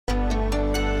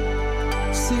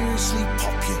seriously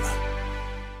popular.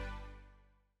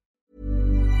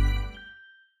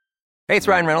 Hey, it's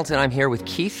Ryan Reynolds, and I'm here with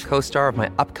Keith, co-star of my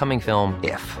upcoming film,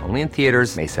 If, only in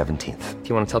theaters May 17th. Do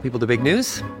you want to tell people the big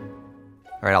news?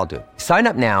 All right, I'll do it. Sign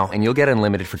up now and you'll get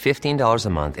unlimited for $15 a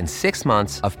month and 6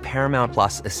 months of Paramount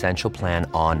Plus Essential Plan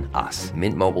on us.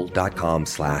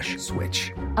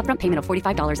 MintMobile.com/switch. Upfront payment of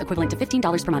 $45 equivalent to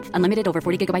 $15 per month. Unlimited over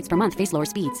 40 gigabytes per month. Face lower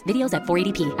speeds. Videos at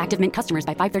 480p. Active Mint customers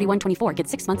by 531.24 get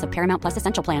 6 months of Paramount Plus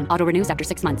Essential Plan. Auto renews after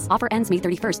 6 months. Offer ends May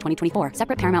 31st, 2024.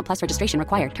 Separate Paramount Plus registration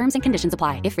required. Terms and conditions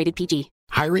apply if rated PG.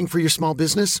 Hiring for your small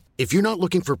business? If you're not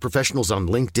looking for professionals on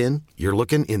LinkedIn, you're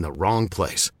looking in the wrong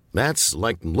place. That's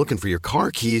like looking for your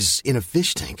car keys in a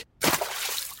fish tank.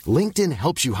 LinkedIn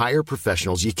helps you hire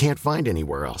professionals you can't find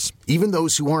anywhere else, even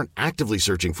those who aren't actively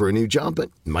searching for a new job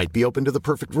but might be open to the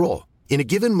perfect role. In a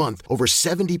given month, over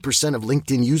 70% of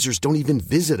LinkedIn users don't even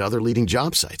visit other leading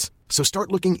job sites. So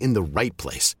start looking in the right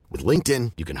place. With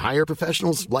LinkedIn, you can hire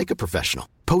professionals like a professional.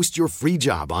 Post your free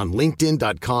job on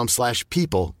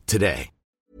linkedin.com/people today.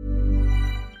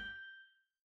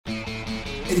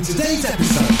 In today's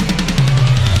episode...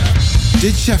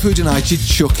 Did Sheffield United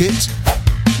chuck it?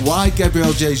 Why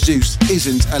Gabriel Jesus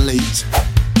isn't elite?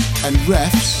 And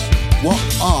refs, what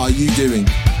are you doing?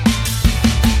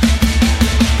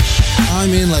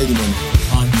 I'm Ian Ladyman.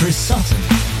 I'm Chris Sutton.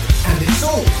 And it's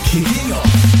all kicking off.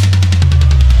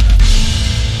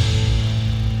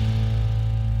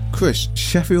 Chris,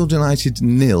 Sheffield United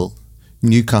 0,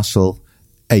 Newcastle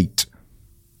 8.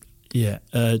 Yeah,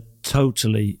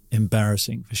 totally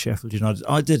embarrassing for Sheffield United.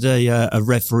 I did a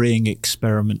refereeing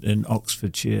experiment in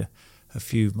Oxfordshire a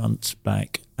few months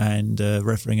back and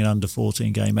refereeing an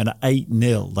under-14 game. And at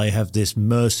 8-0, they have this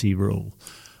mercy rule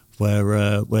where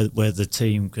the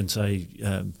team can say,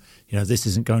 this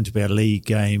isn't going to be a league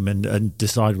game and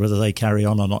decide whether they carry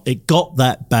on or not. It got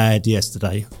that bad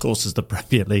yesterday. Of course, it's the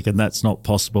Premier League and that's not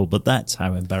possible, but that's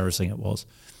how embarrassing it was.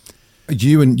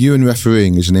 You and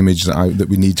refereeing is an image that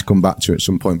we need to come back to at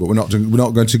some point, but we're not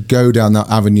going to go down that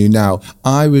avenue now.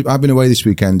 I've been away this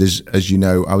weekend, as you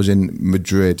know. I was in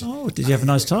Madrid. Oh, did you have a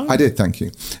nice time? I did, thank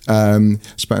you.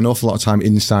 Spent an awful lot of time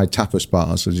inside tapas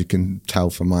bars, as you can tell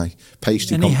from my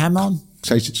pasty. Any ham on?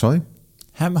 Sorry?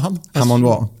 Ham on? Ham on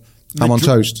what? Ham on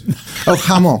toast. Oh,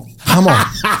 ham on. Ham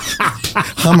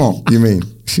on, you mean?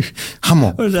 Ham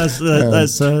on. Well, that's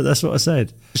what I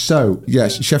said. So,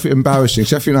 yes, Sheffield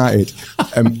United,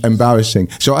 embarrassing.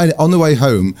 So on the way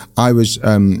home, I was,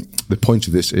 the point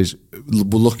of this is,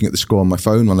 looking at the score on my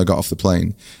phone when I got off the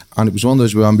plane. And it was one of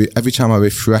those where every time I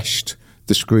refreshed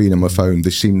the screen on my phone,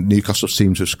 Newcastle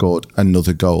seemed to have scored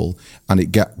another goal. And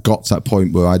it got to that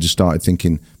point where I just started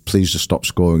thinking, please just stop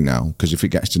scoring now. Because if it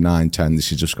gets to 9-10,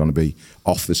 this is just going to be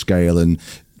off the scale. And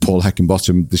Paul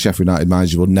Heckingbottom, the Sheffield United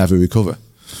manager, will never recover.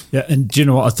 Yeah, and do you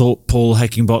know what? I thought Paul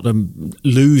Heckingbottom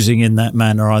losing in that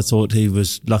manner, I thought he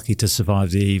was lucky to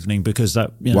survive the evening because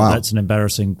that's an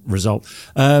embarrassing result.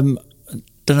 Don't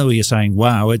know what you're saying.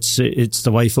 Wow, it's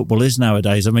the way football is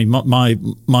nowadays. I mean, my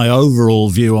overall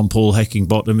view on Paul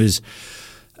Heckingbottom is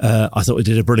I thought he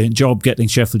did a brilliant job getting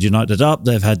Sheffield United up.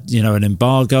 They've had an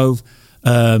embargo.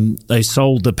 They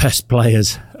sold the best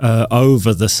players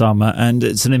over the summer, and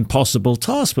it's an impossible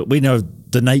task. But we know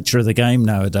the nature of the game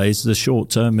nowadays, the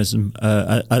short-termism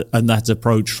and that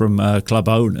approach from club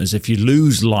owners. If you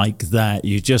lose like that,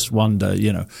 you just wonder,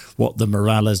 what the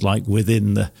morale is like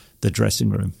within the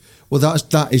dressing room. Well,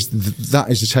 that is the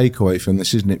takeaway from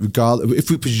this, isn't it? Regardless, if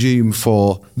we presume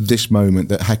for this moment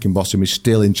that Heckingbottom is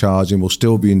still in charge and will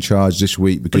still be in charge this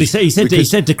week, because he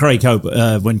said to Craig Hope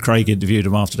when Craig interviewed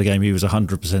him after the game, he was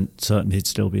 100% certain he'd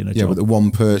still be in a job. Yeah, but the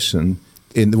one person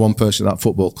at that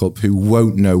football club who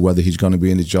won't know whether he's going to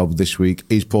be in a job this week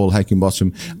is Paul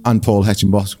Heckingbottom, and Paul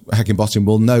Heckingbottom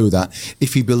will know that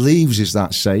if he believes is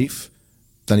that safe,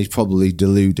 then he's probably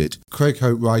deluded. Craig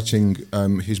Hope, writing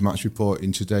his match report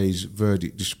in today's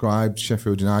verdict, described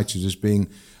Sheffield United as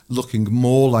looking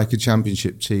more like a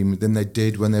championship team than they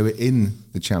did when they were in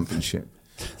the championship.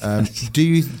 Do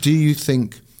you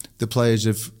think the players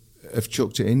have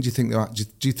chucked it in? Do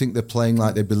you think they're playing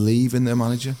like they believe in their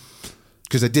manager?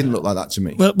 Because they didn't look like that to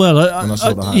me.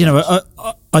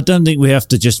 I don't think we have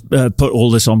to just put all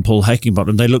this on Paul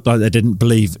Heckingbottom. They looked like they didn't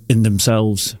believe in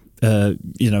themselves. And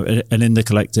in the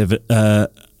collective,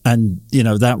 and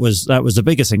that was the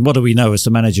biggest thing. What do we know as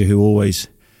the manager who always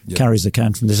carries the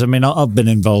can from this? I mean, I've been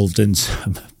involved in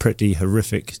some pretty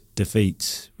horrific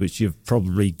defeats, which you've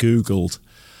probably Googled.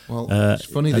 Well, it's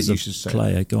funny that you should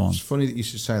say that. Go on. It's funny that you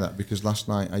should say that because last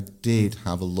night I did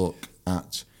have a look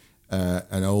at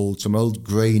some old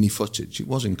grainy footage. It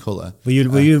was in colour. Were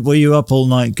you up all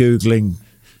night Googling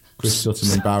Chris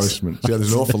Sutton embarrassment. Yeah,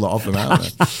 there's an awful lot of them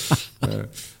out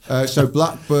there. So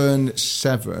Blackburn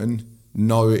 7,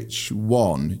 Norwich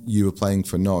 1. You were playing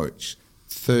for Norwich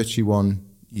 31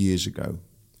 years ago.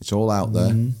 It's all out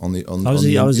there on the. I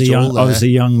was a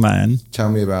young man. Tell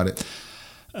me about it.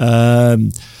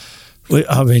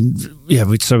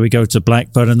 So we go to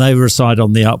Blackburn, and they were a side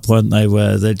on the up, weren't they?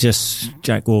 Where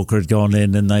Jack Walker had gone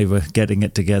in, and they were getting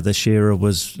it together. Shearer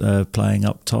was playing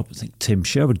up top. I think Tim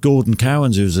Sherwood, Gordon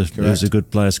Cowans, who was a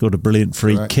good player, scored a brilliant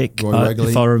free kick,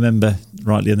 if I remember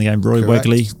rightly in the game. Roy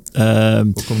Wegley.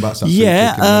 We'll come back to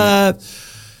that.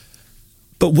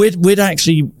 But we'd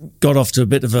actually got off to a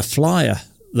bit of a flyer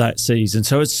that season,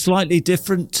 so it's slightly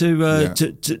different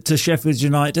to Sheffield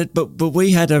United. But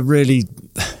we had a really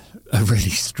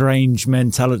strange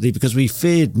mentality because we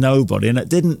feared nobody, and it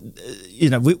didn't.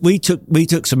 We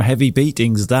took some heavy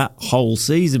beatings that whole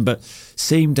season, but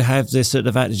seemed to have this sort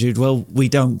of attitude. Well, we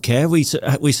don't care. We sort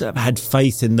of had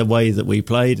faith in the way that we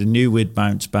played and knew we'd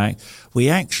bounce back. We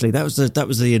actually that was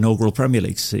the inaugural Premier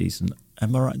League season.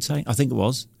 Am I right in saying? I think it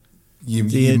was.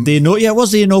 It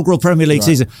was the inaugural Premier League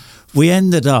season. We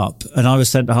ended up, and I was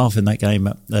centre half in that game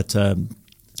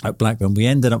at Blackburn. We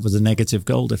ended up with a negative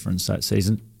goal difference that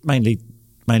season, mainly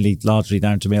largely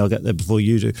down to me. I'll get there before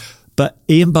you do. But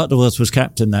Ian Butterworth was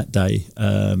captain that day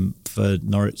for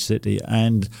Norwich City,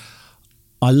 and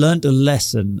I learnt a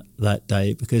lesson that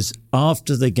day because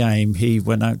after the game he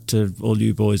went out to all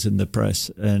you boys in the press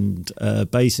and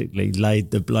basically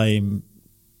laid the blame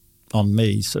on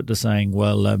me, sort of saying,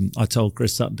 well, I told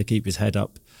Chris Sutton to keep his head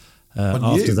up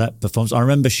after that performance. I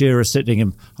remember Shearer sitting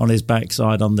him on his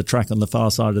backside on the track on the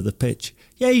far side of the pitch.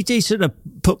 Yeah, he sort of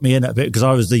put me in a bit because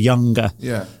I was the younger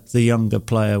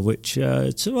player, which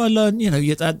so I learned,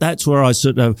 that's where I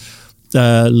sort of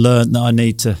learned that I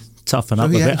need to toughen up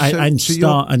a bit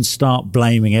and start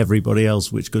blaming everybody else,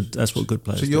 that's what good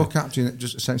players do. So your captain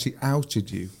just essentially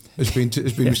outed you. Has been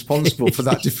responsible for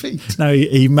that defeat. No,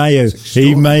 he may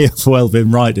have well been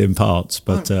right in parts,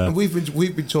 but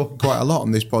we've been talking quite a lot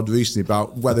on this pod recently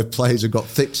about whether players have got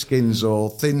thick skins or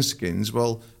thin skins.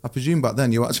 Well, I presume back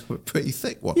then you had to have a pretty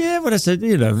thick one. Yeah, but I said,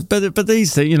 but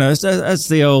these things, that's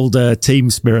the old team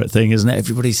spirit thing, isn't it?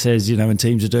 Everybody says, when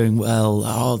teams are doing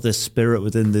well, the spirit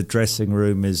within the dressing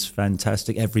room is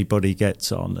fantastic. Everybody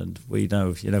gets on, and we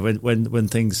know, when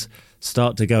things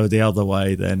start to go the other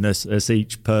way, then it's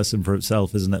each person for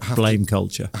itself, isn't it? Blame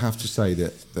culture. I have to say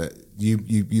that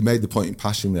you made the point in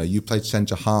passing there. You played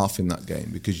centre half in that game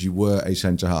because you were a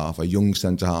centre half, a young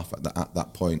centre half at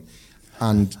that point,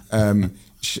 and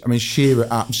Shearer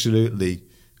absolutely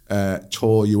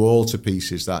tore you all to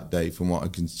pieces that day, from what I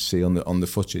can see on the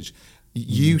footage.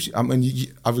 I'm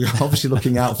obviously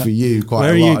looking out for you quite a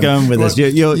lot. Where are you going with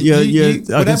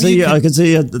this? I can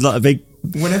see a big.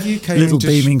 Whenever you came little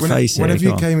beaming face. Whenever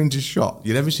you came into shot,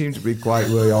 you never seemed to be quite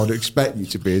where I would expect you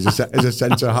to be as a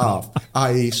centre half,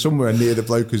 i.e., somewhere near the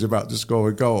bloke who's about to score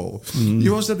a goal.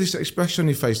 You also had this expression on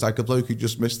your face like a bloke who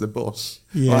just missed the bus.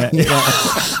 Yeah.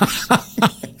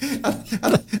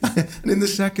 And in the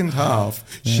second half,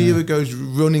 Shearer goes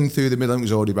running through the middle. It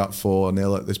was already about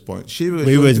 4-0 at this point.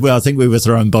 I think we were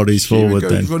throwing bodies forward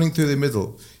then. Running through the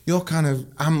middle. You're kind of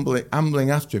ambling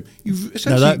after him.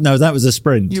 That was a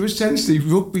sprint. You essentially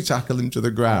rugby tackle him to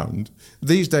the ground.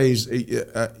 These days,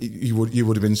 you would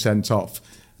have been sent off.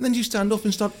 And then you stand up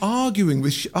and start arguing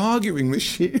with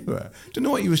Shearer. Don't know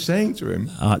what you were saying to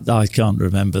him. I can't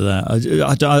remember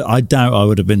that. I doubt I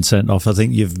would have been sent off. I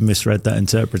think you've misread that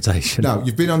interpretation. Now,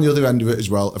 you've been on the other end of it as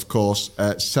well, of course.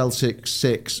 Celtic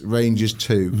 6, Rangers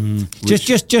 2.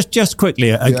 Just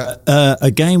quickly,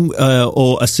 a game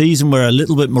or a season where a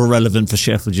little bit more relevant for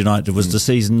Sheffield United was the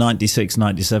season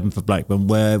 96-97 for Blackburn,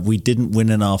 where we didn't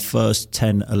win in our first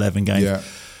 10-11 games. Yeah.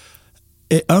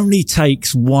 It only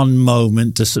takes one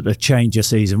moment to sort of change a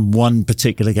season, one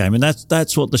particular game. And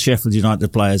that's what the Sheffield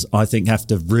United players, I think, have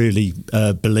to really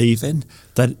believe in,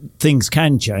 that things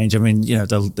can change. I mean,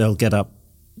 they'll get up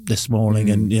this morning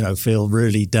and, feel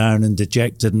really down and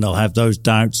dejected, and they'll have those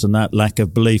doubts and that lack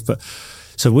of belief. But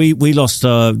so we lost,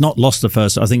 not lost the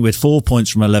first, I think we had 4 points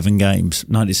from 11 games,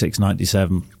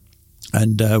 96-97.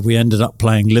 And we ended up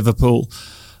playing Liverpool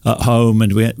at home,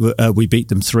 and we beat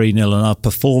them 3-0, and our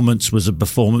performance was a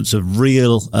performance of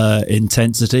real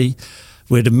intensity.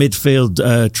 We had a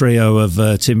midfield trio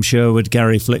of Tim Sherwood,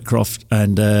 Gary Flitcroft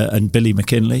and Billy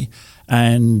McKinley,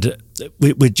 and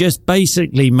we just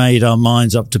basically made our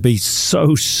minds up to be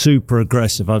so super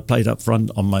aggressive. I played up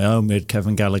front on my own. We had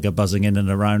Kevin Gallagher buzzing in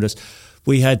and around us.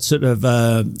 we had sort of,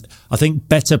 I think,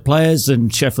 better players than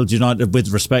Sheffield United, with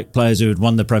respect, players who had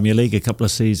won the Premier League a couple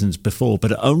of seasons before.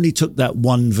 But it only took that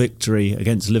one victory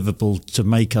against Liverpool to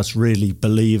make us really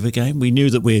believe again. We knew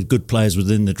that we had good players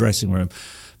within the dressing room.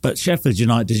 But Sheffield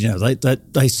United,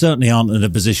 they certainly aren't in a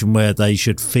position where they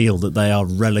should feel that they are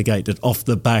relegated off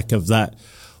the back of that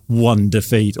one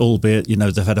defeat, albeit,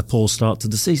 they've had a poor start to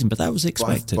the season, but that was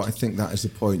expected. But I think that is the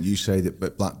point. You say that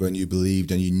at Blackburn you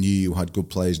believed and you knew you had good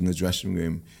players in the dressing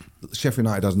room. Sheffield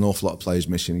United has an awful lot of players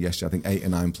missing yesterday. I think 8 or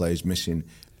 9 players missing.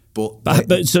 So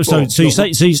you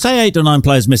say 8 or 9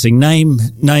 players missing. Name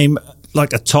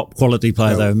like a top quality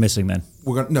player they were missing then.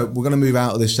 We're going to move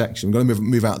out of this section. We're going to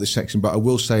move out of this section. But I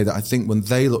will say that I think when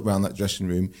they look around that dressing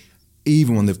room,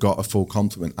 even when they've got a full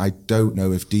complement, I don't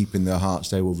know if deep in their hearts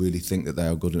they will really think that they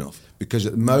are good enough. Because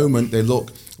at the moment they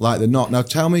look like they're not. Now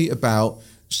tell me about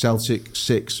Celtic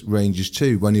 6, Rangers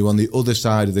 2, when you're on the other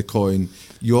side of the coin,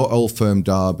 your Old Firm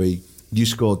derby, you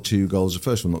scored 2 goals. The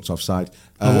first one looked offside.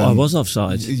 I was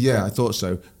offside. Yeah, I thought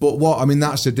so. But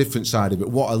that's a different side of it.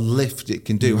 What a lift it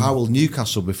can do. How will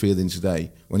Newcastle be feeling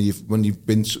today when you've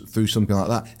been through something like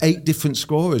that? 8 different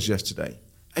scorers yesterday.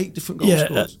 8 different goal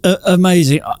scorers.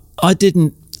 Amazing. I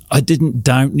didn't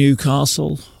doubt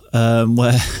Newcastle.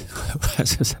 Where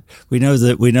we know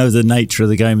the nature of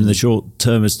the game and the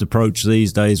short-termist approach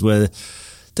these days, where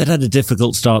they'd had a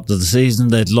difficult start to the season.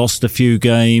 They'd lost a few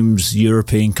games.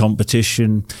 European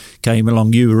competition came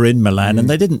along. You were in Milan, and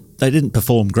they didn't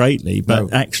perform greatly.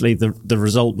 But actually, the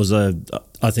result was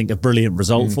I think a brilliant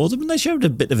result for them, and they showed a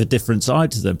bit of a different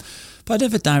side to them. But I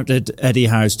never doubted Eddie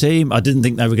Howe's team. I didn't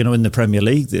think they were going to win the Premier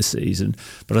League this season,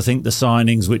 but I think the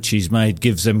signings which he's made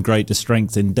gives them greater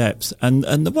strength in depth. And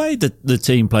the way that the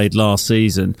team played last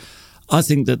season, I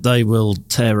think that they will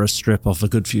tear a strip off a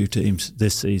good few teams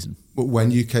this season. But when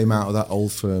you came out of that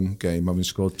Old Firm game, having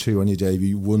scored 2 on your debut,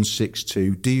 you won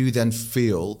 6-2, do you then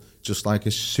feel just like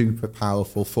a super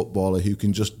powerful footballer who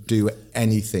can just do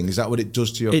anything? Is that what it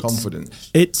does to your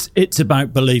confidence? It's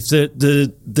about belief.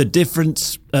 The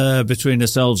difference between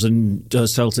ourselves and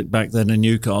Celtic back then and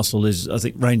Newcastle is, I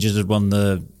think Rangers had won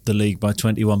the league by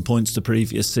 21 points the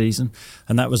previous season,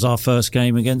 and that was our first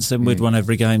game against them. We'd won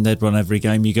every game, they'd won every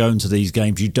game. You go into these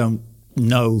games, you don't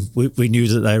know. We knew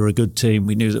that they were a good team.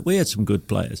 We knew that we had some good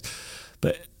players.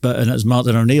 And it was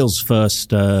Martin O'Neill's first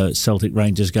Celtic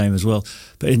Rangers game as well.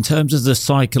 But in terms of the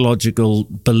psychological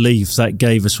belief that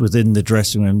gave us within the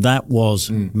dressing room, that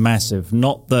was massive.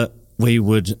 Not that we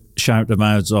would shout our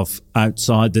mouths off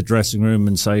outside the dressing room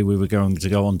and say we were going to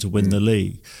go on to win the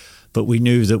league, but we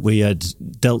knew that we had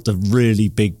dealt a really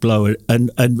big blow. And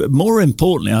more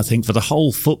importantly, I think, for the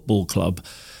whole football club,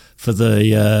 for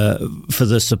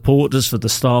the supporters, for the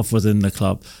staff within the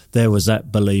club, there was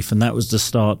that belief, and that was the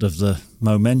start of the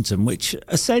momentum, which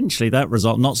essentially that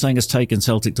result, not saying has taken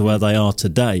Celtic to where they are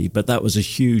today, but that was a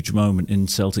huge moment in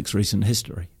Celtic's recent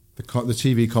history. The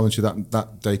TV commentary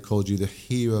that day called you the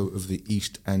hero of the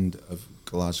East End of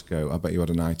Glasgow. I bet you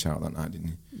had a night out that night, didn't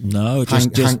you? No,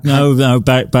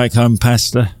 back home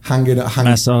pasta,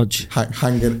 massage,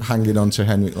 hanging on to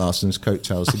Henrik Larsson's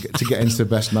coattails to get into the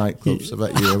best nightclubs.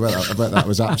 I bet that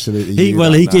was absolutely.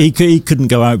 He couldn't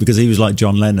go out because he was like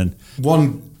John Lennon.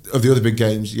 One of the other big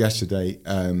games yesterday,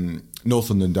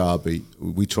 North London derby.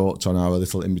 We talked on our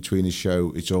little in-betweener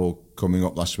show. It's all coming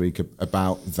up last week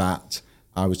about that.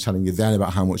 I was telling you then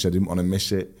about how much I didn't want to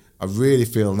miss it. I really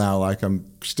feel now like I'm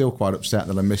still quite upset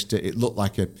that I missed it. It looked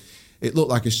like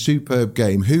a superb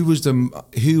game. Who was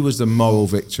the moral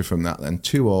victor from that then?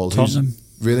 2-2. Tottenham.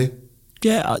 Really?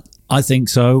 Yeah, I think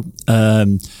so.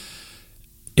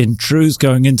 In truth,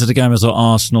 going into the game, I thought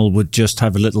Arsenal would just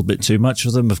have a little bit too much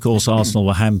for them. Of course, Arsenal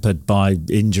were hampered by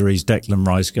injuries. Declan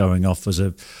Rice going off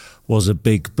was a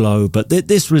big blow. But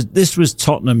this was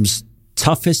Tottenham's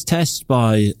toughest test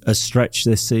by a stretch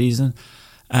this season.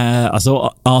 I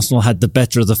thought Arsenal had the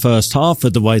better of the first half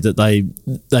with the way that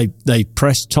they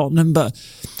pressed Tottenham. But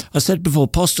I said before,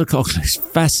 Postecoglou is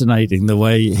fascinating the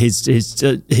way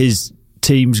his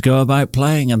teams go about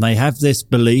playing, and they have this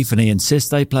belief, and he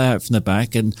insists they play out from the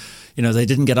back. And they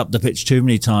didn't get up the pitch too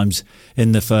many times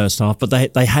in the first half, but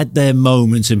they had their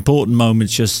moments, important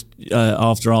moments, just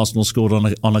after Arsenal scored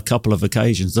on a couple of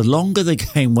occasions. The longer the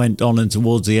game went on and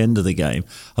towards the end of the game,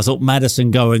 I thought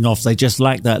Maddison going off, they just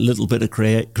lacked that little bit of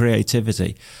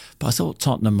creativity. But I thought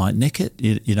Tottenham might nick it,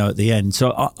 at the end.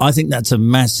 So I think that's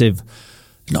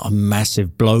not a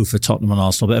massive blow for Tottenham and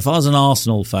Arsenal. But if I was an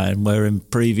Arsenal fan, where in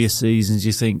previous seasons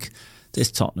you think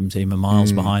this Tottenham team are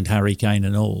miles behind Harry Kane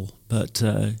and all, but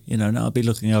now I'd be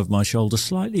looking over my shoulder,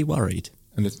 slightly worried.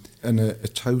 And a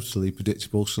totally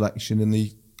predictable selection in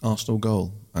the Arsenal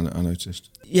goal, I noticed.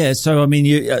 Yeah, so I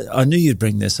mean, I knew you'd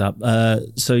bring this up.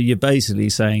 So you're basically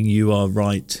saying you are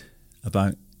right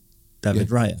about David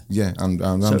Raya. Yeah, and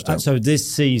Ramsdale. So this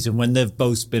season, when they've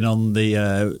both been in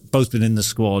the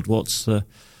squad, what are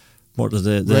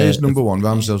the Raya's number one,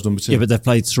 Ramsdale's number two. Yeah, but they've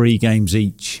played 3 games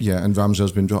each. Yeah, and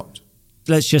Ramsdale's been dropped.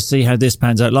 Let's just see how this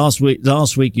pans out. Last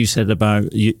week you said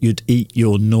about you'd eat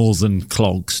your northern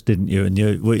clogs, didn't you? And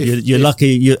you're lucky.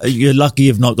 You're lucky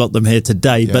you've not got them here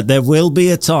today. Yeah. But there will be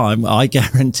a time, I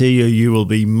guarantee you will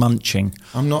be munching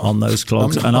on those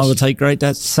clogs, and I will take great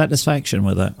satisfaction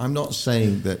with that. I'm not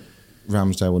saying that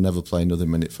Ramsdale will never play another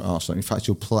minute for Arsenal. In fact,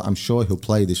 I'm sure he'll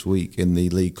play this week in the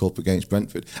League Cup against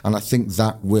Brentford, and I think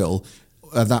that will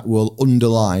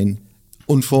underline,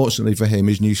 unfortunately for him,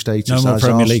 his new status. No more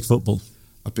Premier League football.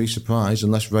 I'd be surprised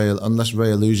unless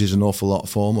Raya loses an awful lot of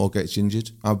form or gets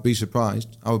injured. I would be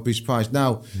surprised.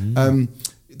 Now,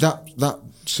 that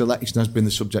selection has been the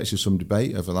subject of some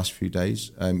debate over the last few days.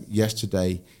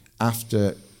 Yesterday,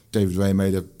 after David Raya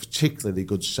made a particularly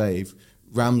good save,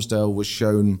 Ramsdale was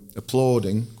shown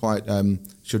applauding quite,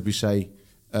 should we say,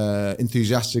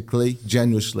 enthusiastically,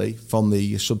 generously from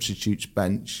the substitutes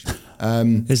bench.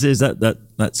 Is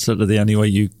that's sort of the only way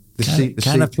you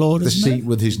can applaud? The seat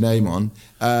with his name on.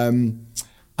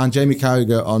 And Jamie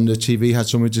Carragher on the TV had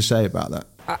something to say about that.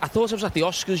 I thought it was like the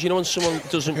Oscars, when someone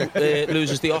doesn't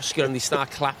loses the Oscar and they start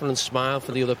clapping and smile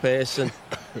for the other person.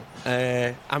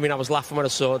 I was laughing when I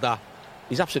saw that.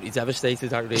 He's absolutely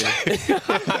devastated, really.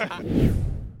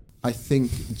 I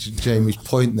think Jamie's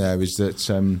point there is that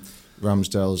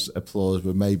Ramsdale's applause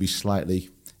were maybe slightly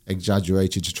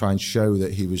exaggerated to try and show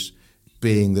that he was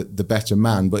being the better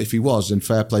man. But if he was, then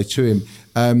fair play to him.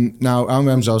 Now, Aaron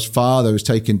Ramsdale's father has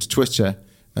taken to Twitter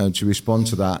to respond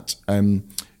to that.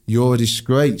 You're a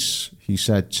disgrace, he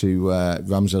said to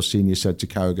Ramsdale Senior said to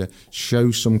Carragher.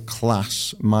 Show some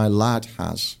class, my lad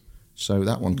has. So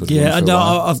that one could. Yeah, no,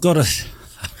 I've got to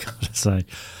say,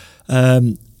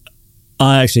 I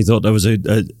actually thought there was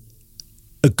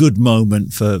a good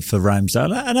moment for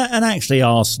Ramsdale and actually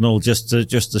Arsenal just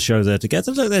to show they're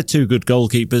together. Look, they're 2 good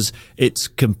goalkeepers. It's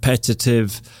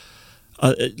competitive.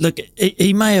 Look,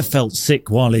 he may have felt sick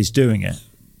while he's doing it,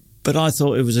 but I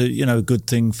thought it was a good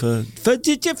thing for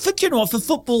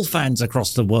football fans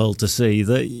across the world to see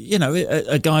that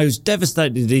a guy who's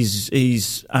devastated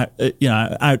he's out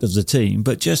of the team,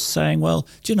 but just saying, well,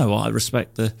 do you know what? I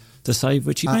respect the save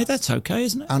which he made. That's okay,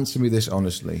 isn't it? Answer me this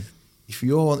honestly. If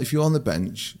you're on the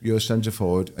bench, you're a centre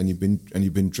forward, and you've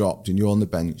been dropped, and you're on the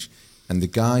bench, and the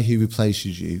guy who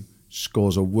replaces you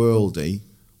scores a worldie,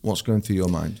 what's going through your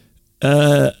mind?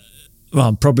 Well,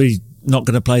 I'm probably not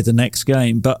going to play the next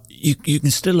game, but you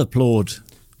can still applaud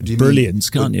brilliance,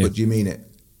 can't you? But do you mean it?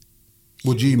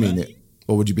 Would you mean it?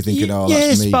 Or would you be thinking,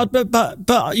 yes, that's me?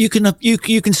 But you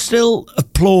can still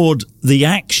applaud the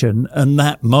action and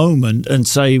that moment and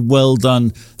say, well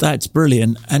done, that's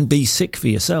brilliant, and be sick for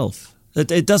yourself.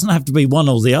 It doesn't have to be one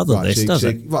or the other, does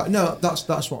it? Right, no,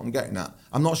 that's what I'm getting at.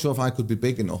 I'm not sure if I could be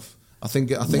big enough. I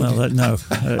think. Well, no.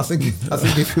 I think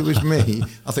if it was me,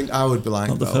 I think I would be like.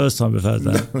 Not the first time we've heard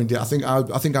that. No,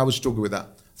 I think I would struggle with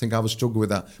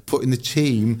that. Putting the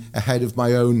team ahead of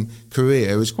my own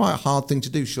career is quite a hard thing to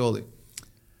do, surely.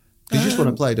 You just want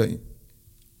to play, don't you?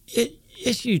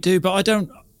 Yes, you do. But I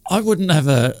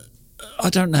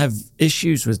don't have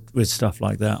issues with stuff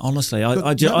like that. Honestly,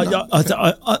 I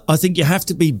think you have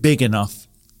to be big enough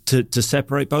to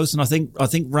separate both, and I think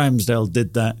Ramsdale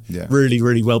did that really,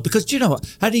 really well. Because do you know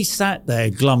what? Had he sat there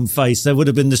glum faced, there would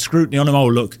have been the scrutiny on him. Oh,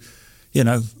 look,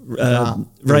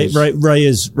 Ray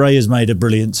has made a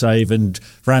brilliant save, and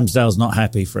Ramsdale's not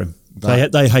happy for him.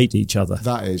 They hate each other.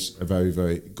 That is a very,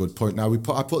 very good point. Now,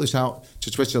 I put this out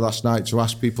to Twitter last night to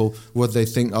ask people whether they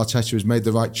think Arteta has made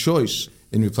the right choice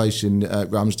in replacing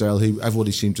Ramsdale, who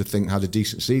everybody seemed to think had a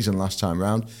decent season last time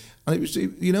round. And it was,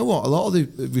 you know what, a lot of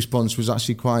the response was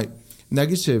actually quite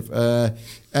negative.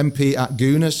 MP at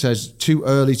Guna says, too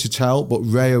early to tell, but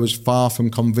Raya was far from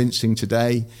convincing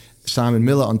today. Simon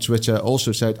Miller on Twitter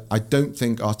also said, I don't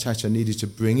think Arteta needed to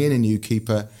bring in a new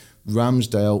keeper.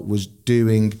 Ramsdale was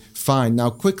doing fine.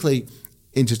 Now, quickly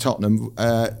into Tottenham,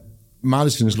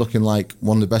 Maddison's looking like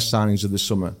one of the best signings of the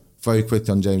summer. Very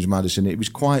quickly on James Maddison. It was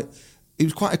quite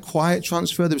a quiet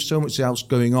transfer. There was so much else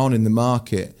going on in the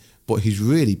market, but he's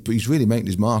really making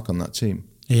his mark on that team.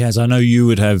 He has. I know you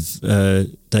would have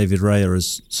David Raya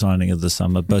as signing of the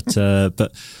summer, but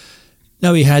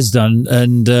no, he has done.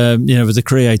 And with the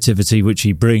creativity which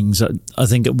he brings, I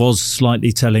think it was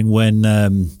slightly telling when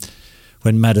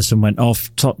Maddison went off.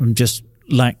 Tottenham just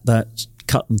lacked that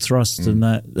cut and thrust and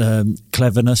that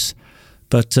cleverness.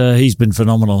 But he's been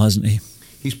phenomenal, hasn't he?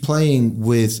 he's playing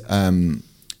with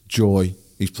joy.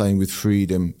 He's playing with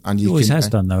freedom, and he always has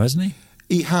done, though, hasn't he?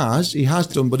 He has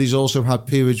done, but he's also had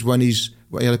periods when he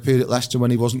had a period at Leicester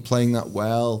when he wasn't playing that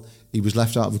well. He was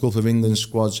left out of a couple of England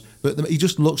squads, but he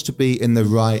just looks to be in the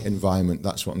right environment.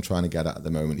 That's what I'm trying to get at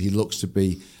the moment. He looks to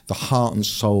be the heart and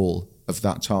soul of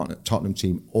that Tottenham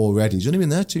team already. He's only been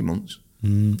there 2 months.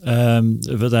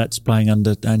 But that's playing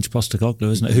under Ange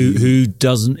Postecoglou, isn't it? Who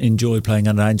doesn't enjoy playing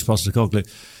under Ange Postecoglou?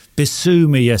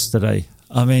 Bissouma yesterday,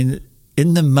 I mean,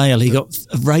 in the Mail, he got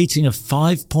a rating of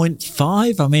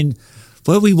 5.5. I mean,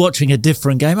 were we watching a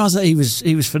different game? I was like, he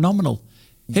was phenomenal.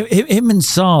 Him and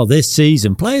Sarr this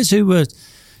season, players who were,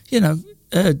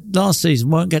 last season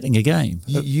weren't getting a game.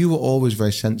 You were always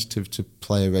very sensitive to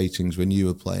player ratings when you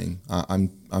were playing.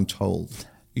 I'm told. You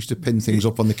used to pin things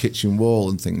up on the kitchen wall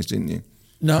and things, didn't you?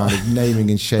 No, kind of naming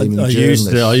and shaming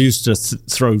journalists. I used to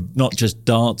throw not just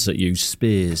darts at you,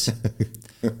 spears.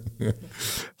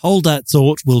 Hold that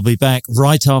thought. We'll be back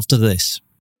right after this.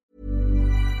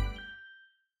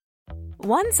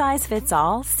 One size fits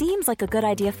all seems like a good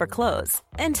idea for clothes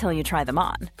until you try them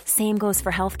on. Same goes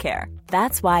for healthcare.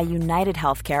 That's why United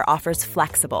Healthcare offers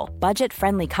flexible,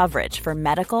 budget-friendly coverage for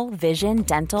medical, vision,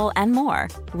 dental, and more.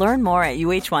 Learn more at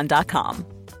uh1.com.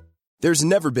 There's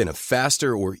never been a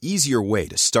faster or easier way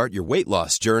to start your weight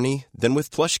loss journey than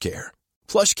with PlushCare.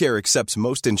 PlushCare accepts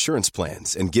most insurance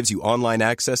plans and gives you online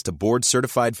access to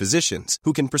board-certified physicians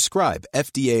who can prescribe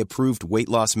FDA-approved weight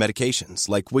loss medications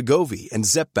like Wegovy and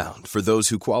Zepbound for those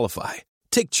who qualify.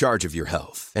 Take charge of your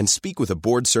health and speak with a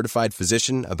board-certified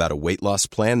physician about a weight loss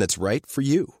plan that's right for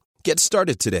you. Get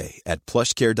started today at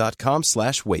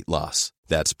plushcare.com/weight loss.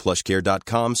 That's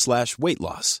plushcare.com/weight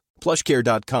loss.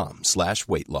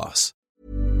 plushcare.com/weight loss.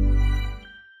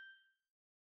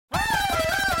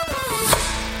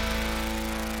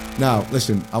 Now,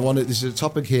 listen, this is a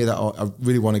topic here that I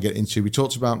really want to get into. We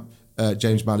talked about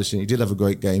James Maddison. He did have a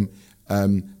great game.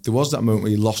 There was that moment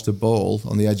where he lost the ball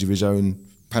on the edge of his own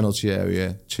penalty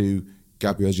area to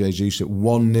Gabriel Jesus at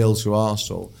 1-0 to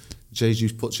Arsenal.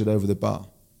 Jesus puts it over the bar.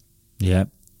 Yeah.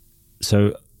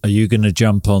 So are you going to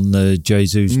jump on the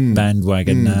Jesus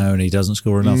bandwagon now and he doesn't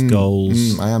score enough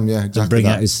goals? I am, yeah, exactly. And bring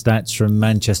out his stats from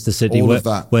Manchester City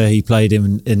where he played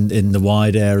in the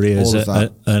wide areas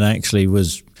and actually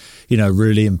was,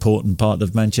 really important part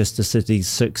of Manchester City's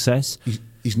success.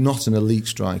 He's not an elite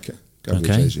striker,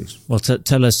 Gabriel Jesus. Well,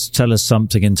 tell us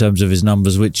something in terms of his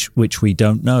numbers, which we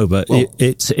don't know, but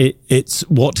it's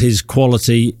what his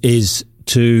quality is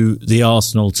to the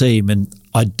Arsenal team, and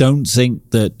I don't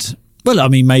think that. Well, I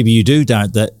mean, maybe you do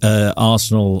doubt that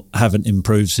Arsenal haven't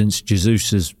improved since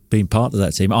Jesus has been part of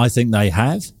that team. I think they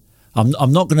have.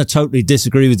 I'm not going to totally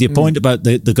disagree with your point about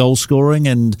the goal scoring,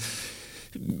 and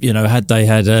had they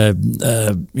had a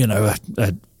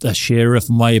Shearer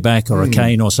from way back or a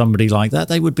Kane or somebody like that,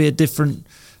 they would be a different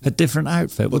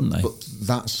outfit, wouldn't they? But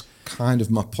that's kind of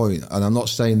my point, and I'm not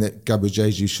saying that Gabriel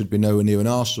Jesus should be nowhere near an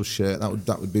Arsenal shirt.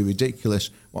 That would be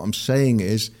ridiculous. What I'm saying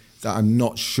is that I'm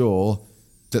not sure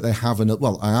that they have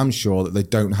I am sure that they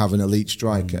don't have an elite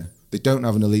striker. They don't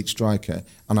have an elite striker,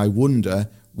 and I wonder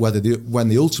whether when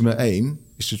the ultimate aim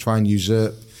is to try and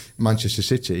usurp Manchester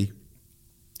City,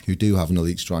 who do have an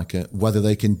elite striker, whether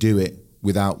they can do it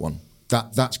without one.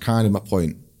 That's kind of my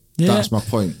point. Yeah. That's my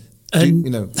point.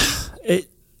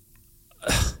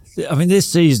 This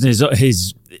season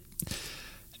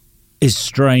is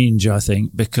strange, I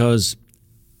think, because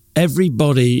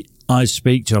everybody I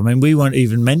speak to, we won't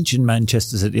even mention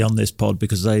Manchester City on this pod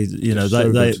because they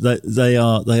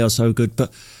are so good,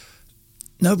 but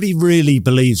nobody really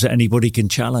believes that anybody can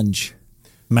challenge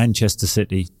Manchester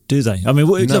City, do they? No.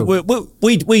 We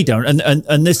don't,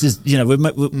 and this is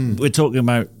we're talking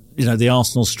about the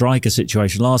Arsenal striker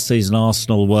situation. Last season,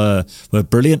 Arsenal were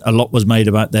brilliant. A lot was made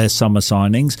about their summer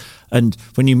signings, and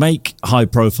when you make high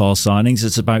profile signings,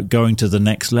 it's about going to the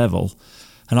next level.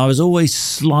 And I was always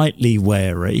slightly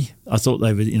wary. I thought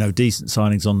they were, decent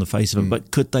signings on the face of them,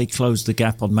 but could they close the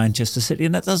gap on Manchester City?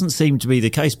 And that doesn't seem to be the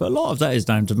case. But a lot of that is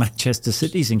down to Manchester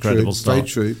City's incredible start. Very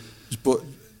true. But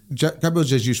Gabriel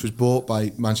Jesus was bought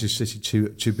by Manchester City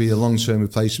to be a long-term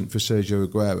replacement for Sergio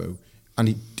Aguero, and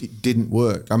it didn't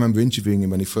work. I remember interviewing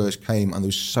him when he first came, and there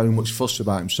was so much fuss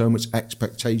about him, so much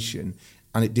expectation,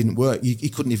 and it didn't work. He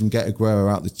couldn't even get Aguero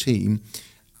out of the team.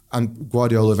 And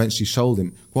Guardiola eventually sold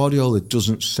him. Guardiola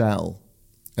doesn't sell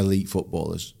elite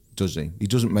footballers, does he? He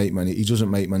doesn't make many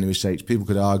mistakes. People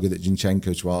could argue that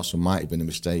Zinchenko to Arsenal might have been a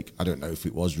mistake. I don't know if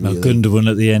it was really.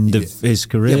 Gundogan at the end of his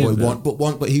career. Yeah,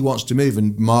 but he wants to move,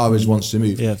 and Mahrez wants to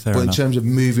move. Yeah, fair but enough. In terms of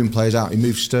moving players out, he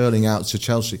moved Sterling out to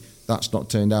Chelsea. That's not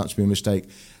turned out to be a mistake.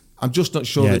 I'm just not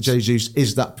sure that Jesus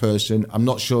is that person. I'm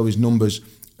not sure his numbers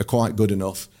are quite good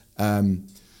enough.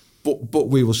 But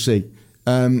we will see.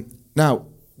 Now,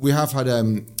 we have had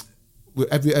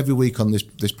every week on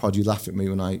this pod, you laugh at me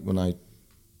when I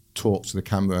talk to the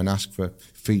camera and ask for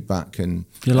feedback. And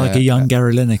you're like a young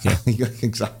Gary Lineker.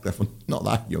 Exactly. I'm not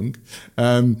that young.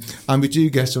 And we do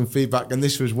get some feedback. And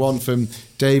this was one from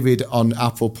David on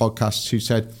Apple Podcasts, who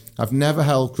said, I've never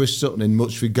held Chris Sutton in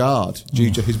much regard due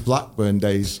to his Blackburn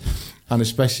days, and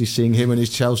especially seeing him and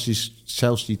his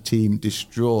Chelsea team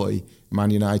destroy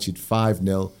Man United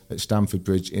 5-0 at Stamford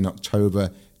Bridge in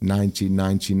October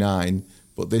 1999.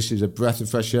 But this is a breath of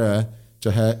fresh air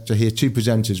to hear two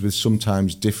presenters with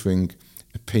sometimes differing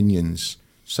opinions.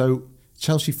 So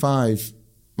Chelsea 5,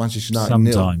 Manchester United 0.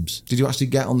 Sometimes. Did you actually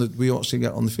get on the field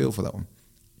for that one?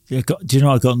 Yeah, do you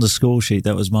know I got on the score sheet?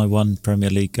 That was my one Premier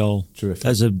League goal. Terrific.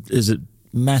 That was a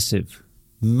massive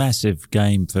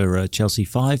game for Chelsea.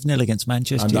 5-0 against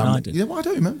Manchester United. Well, I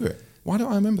don't remember it. Why don't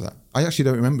I remember that? I actually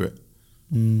don't remember it.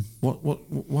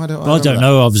 Why don't I? Well, I don't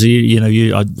know.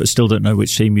 Obviously, I still don't know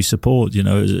which team you support. It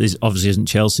obviously isn't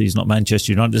Chelsea. It's not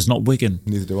Manchester United. It's not Wigan.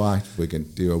 Neither do I.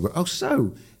 Wigan. Do you? Oh,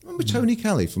 so remember Tony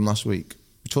Kelly from last week?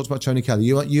 We talked about Tony Kelly.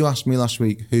 You asked me last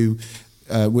week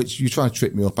which you tried to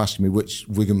trick me up asking me which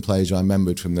Wigan players I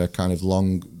remembered from their kind of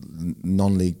long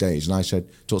non-league days, and I said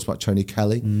talked about Tony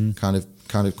Kelly, kind of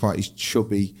quite his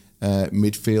chubby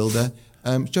midfielder.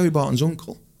 Joey Barton's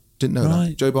uncle. Didn't know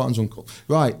that. Joey Barton's uncle.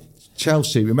 Right.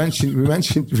 Chelsea. We mentioned.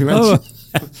 Oh,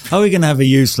 are we going to have a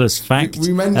useless fact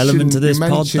element to this pod?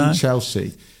 We mentioned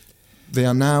Chelsea. They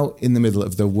are now in the middle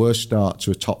of their worst start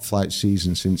to a top flight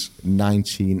season since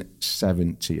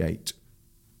 1978.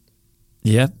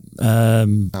 Yeah.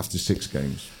 After 6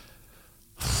 games.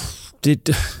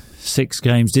 Did 6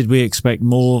 games? Did we expect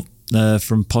more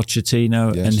from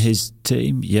Pochettino and his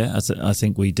team? Yeah, I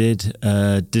think we did.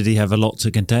 Did he have a lot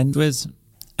to contend with?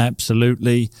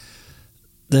 Absolutely.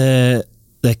 There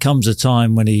comes a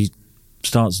time when he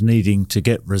starts needing to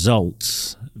get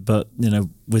results. But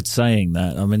with saying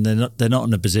that, I mean they're not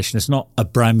in a position. It's not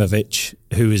Abramovich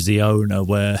who is the owner,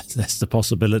 where there's the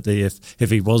possibility if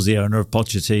he was the owner of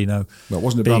Pochettino. Well,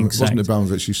 wasn't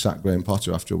Abramovich who sacked Graham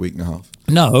Potter after a week and a half?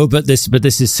 No, but this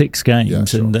is 6 games, yeah,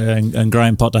 sure. and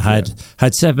Graham Potter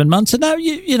had 7 months, and now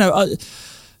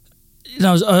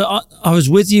I was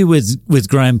with you with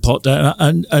Graham Potter,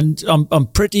 and I'm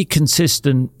pretty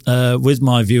consistent with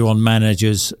my view on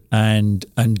managers and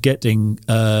getting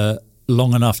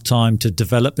long enough time to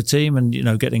develop a team, and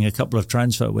getting a couple of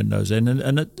transfer windows in,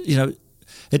 and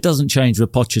it doesn't change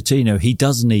with Pochettino. He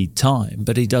does need time,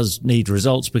 but he does need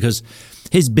results, because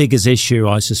his biggest issue,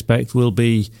 I suspect, will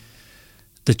be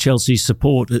the Chelsea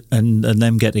support and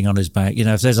them getting on his back.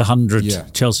 If there's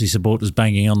 100 Chelsea supporters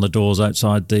banging on the doors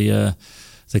outside the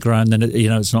ground, then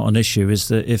it's not an issue. Is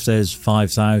that if there's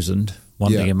 5,000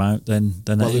 wanting him out, then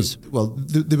it is. Well,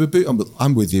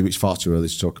 I'm with you. It's far too early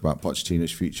to talk about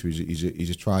Pochettino's future. He's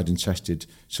a tried and tested,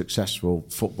 successful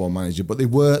football manager, but they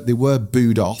were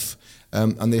booed off,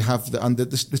 and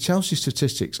the Chelsea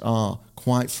statistics are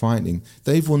quite frightening.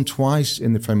 They've won twice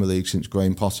in the Premier League since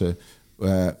Graham Potter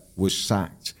was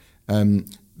sacked.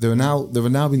 There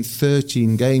have now been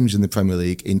 13 games in the Premier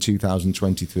League in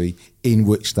 2023 in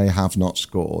which they have not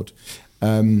scored.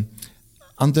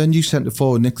 And their new centre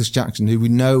forward, Nicholas Jackson, who we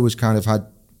know has kind of had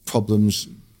problems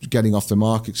getting off the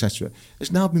mark, etc.,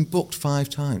 has now been booked 5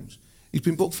 times. He's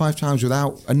been booked 5 times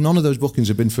and none of those bookings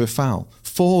have been for a foul.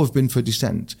 4 have been for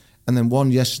dissent, and then 1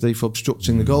 yesterday for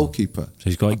obstructing the goalkeeper. So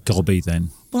he's got gobby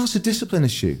then. Well, that's a discipline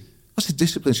issue. And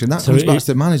that comes back to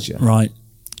the manager. Right.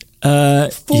 4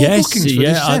 bookings for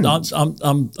dissent.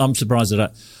 I'm surprised at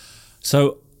that.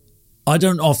 So I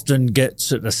don't often get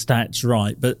the stats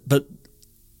right, but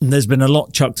there's been a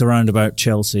lot chucked around about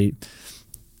Chelsea.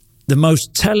 The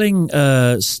most telling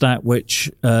stat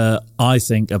which I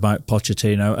think about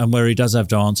Pochettino, and where he does have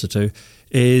to answer to,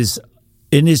 is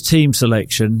in his team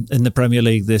selection in the Premier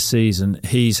League this season,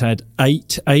 he's had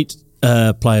eight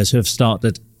players who have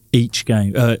started each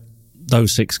game.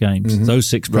 Those 6 games, those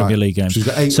 6 Premier League games.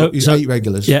 So he's got 8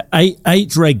 regulars. Yeah,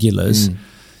 eight regulars.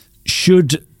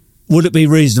 Would it be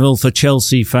reasonable for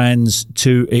Chelsea fans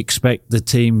to expect the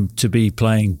team to be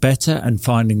playing better and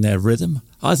finding their rhythm?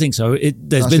 I think so.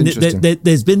 There's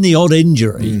been the odd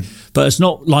injury, but it's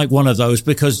not like one of those,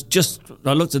 because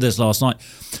I looked at this last night.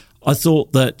 I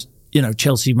thought that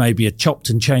Chelsea maybe had chopped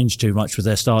and changed too much with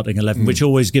their starting 11, which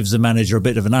always gives the manager a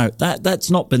bit of an out.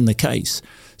 That's not been the case.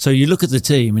 So you look at the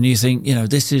team and you think,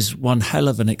 this is one hell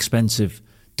of an expensive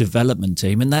development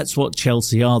team, and that's what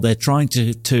Chelsea are. They're trying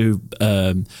to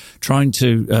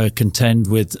contend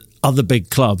with other big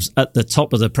clubs at the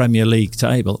top of the Premier League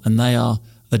table, and they are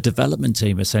a development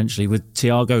team essentially, with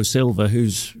Thiago Silva,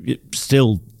 who's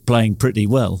still playing pretty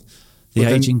well,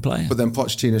 aging player. But then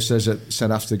Pochettino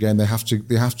said after the game they have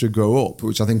to grow up,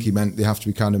 which I think he meant they have to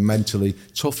be kind of mentally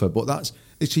tougher. But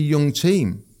it's a young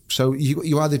team, so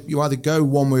you either go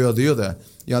one way or the other.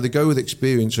 You either go with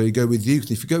experience or you go with youth.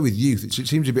 And if you go with youth, it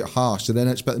seems a bit harsh to then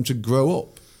expect them to grow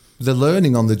up. They're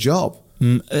learning on the job.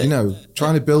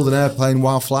 Trying to build an airplane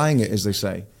while flying it, as they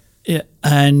say. Yeah,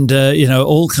 and it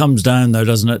all comes down, though,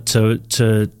 doesn't it,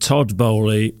 to Todd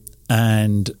Bowley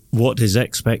and what his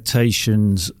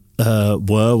expectations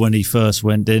were when he first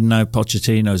went in. Now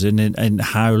Pochettino's in, and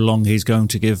how long he's going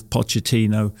to give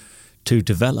Pochettino to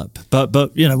develop. But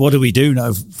what do we do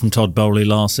know from Todd Bowley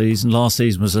last season? Last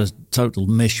season was a total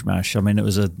mishmash. I mean, it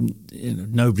was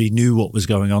nobody knew what was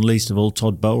going on, least of all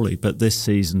Todd Bowley. But this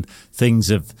season, things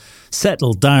have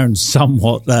settled down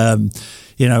somewhat.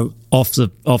 Off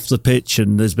the pitch,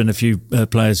 and there's been a few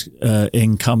players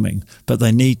incoming, but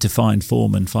they need to find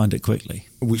form and find it quickly.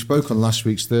 We spoke on last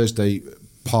week's Thursday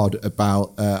pod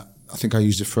about, I think I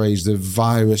used the phrase, the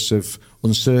virus of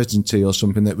uncertainty or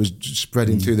something that was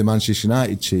spreading through the Manchester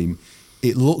United team.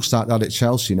 It looks like that at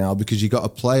Chelsea now, because you got a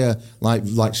player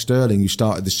like Sterling who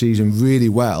started the season really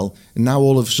well, and now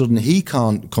all of a sudden he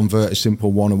can't convert a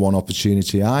simple one-on-one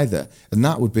opportunity either, and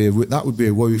that would be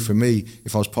a worry for me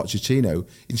if I was Pochettino.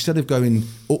 Instead of going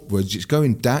upwards, it's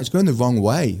going down. It's going the wrong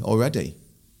way already.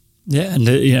 Yeah, and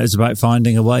it's about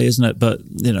finding a way, isn't it? But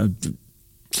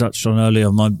touched on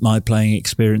earlier my playing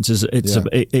experiences.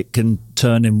 It can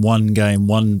turn in one game,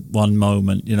 one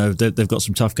moment. They've got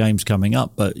some tough games coming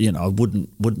up, but I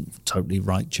wouldn't totally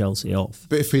write Chelsea off.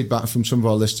 Bit of feedback from some of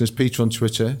our listeners. Peter on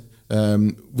Twitter,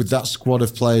 with that squad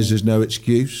of players, there's no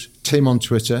excuse. Tim on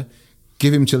Twitter,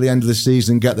 give him till the end of the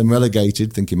season, get them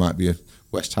relegated. Think he might be a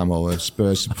West Ham or a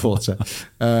Spurs supporter.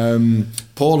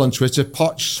 Paul on Twitter,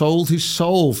 Poch sold his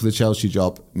soul for the Chelsea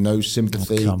job. No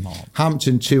sympathy. Oh, come on.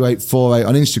 Hampton 2848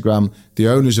 on Instagram, the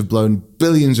owners have blown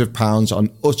billions of pounds on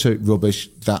utter rubbish.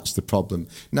 That's the problem.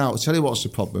 Now, I'll tell you what's the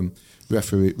problem.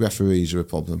 Referees are a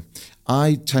problem.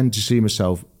 I tend to see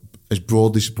myself as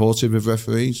broadly supportive of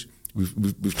referees.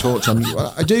 We've talked on...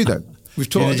 I do, though. We've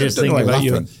talked... Do you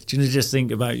just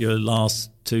think about your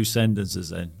last two sentences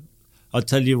then? I'll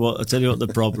tell you what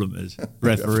the problem is.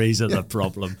 Referees are the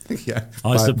problem.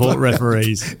 I support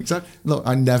referees. Exactly. Look,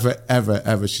 I never,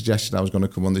 ever suggested I was going to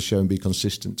come on the show and be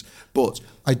consistent. But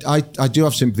I do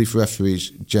have sympathy for referees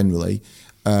generally.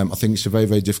 I think it's a very,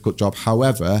 very difficult job.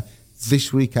 However,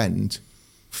 this weekend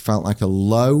felt like a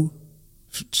low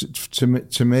to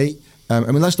me.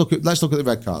 Let's look at the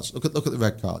red cards. Look at the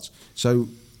red cards. So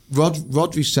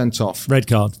Rodri sent off. Red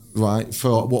card. Right,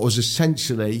 for what was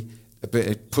essentially a bit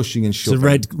of pushing and shoving.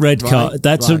 It's a red card.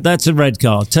 That's a red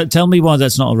card. Tell me why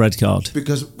that's not a red card.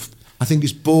 Because I think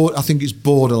it's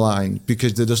borderline,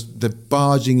 because they're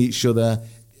barging each other.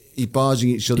 He's barging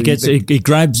each other. He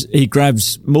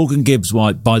grabs Morgan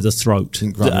Gibbs-White by the throat. He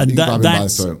didn't grab him by the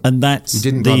throat. And that's he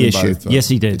didn't the grab him issue. By the throat. Yes,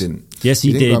 he did. He didn't. Yes,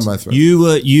 he did. did. Grab him by the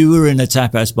throat. You were in a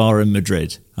tapas bar in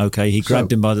Madrid. Okay, he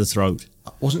grabbed him by the throat.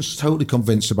 I wasn't totally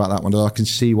convinced about that one, though I can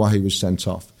see why he was sent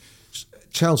off.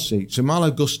 Chelsea, so Malo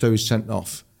Gusto is sent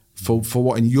off for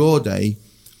what in your day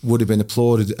would have been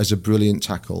applauded as a brilliant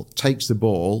tackle. Takes the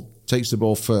ball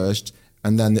first,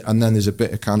 and then there's a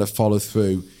bit of kind of follow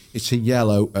through. It's a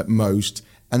yellow at most,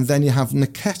 and then you have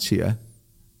Nketiah.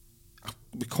 I'll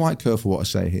be quite careful what I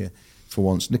say here for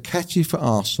once. Nketiah for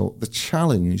Arsenal, the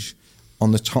challenge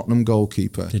on the Tottenham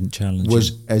goalkeeper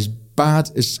was as bad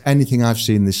as anything I've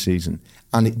seen this season,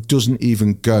 and it doesn't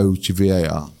even go to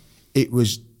VAR. It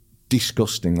was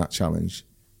disgusting, that challenge.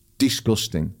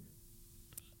 Disgusting.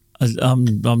 I'm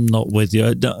not with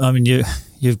you. I mean,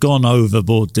 you've gone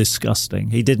overboard. Disgusting.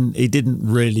 He didn't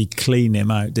really clean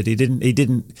him out, did he?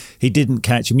 He didn't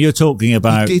catch him. You're talking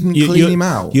about he didn't clean him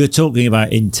out. You're talking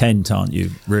about intent, aren't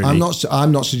you? Really? I'm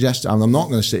not suggesting. I'm not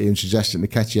going to sit here and suggest that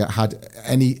Nketiah had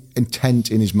any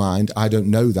intent in his mind. I don't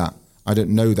know that.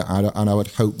 And I would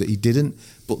hope that he didn't.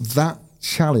 But that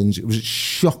challenge, it was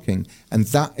shocking, and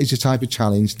that is the type of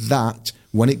challenge that,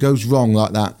 when it goes wrong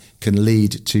like that, can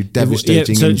lead to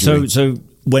devastating injury. So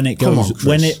when it goes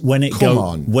when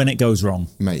it goes wrong,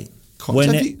 mate.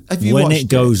 When it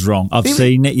goes wrong, I've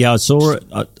seen it. Yeah, I saw it.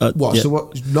 What? Yeah. So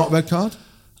what? Not red card?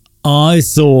 I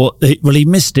thought. He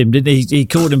missed him, didn't he? He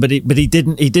caught him, but he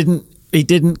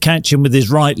didn't catch him with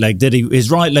his right leg, did he? His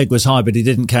right leg was high, but he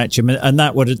didn't catch him, and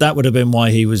that would have been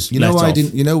why he was. You know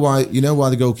why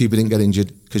the goalkeeper didn't get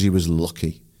injured? Because he was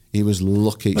lucky. He was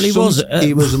lucky. Well,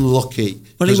 he was lucky.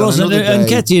 Well, he wasn't. And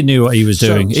Nketiah knew what he was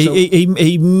doing.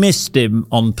 He missed him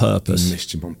on purpose. He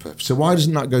missed him on purpose. So why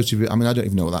doesn't that go to? I mean, I don't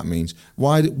even know what that means.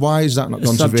 Why is that not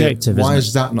gone to VAR? Why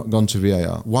is that not gone to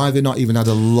VAR? Why have they not even had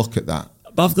a look at that?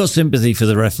 I've got sympathy for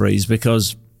the referees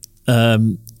because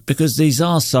these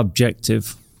are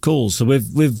subjective calls. So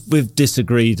we've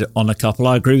disagreed on a couple.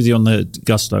 I agree with you on the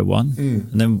Gusto one,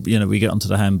 and then we get onto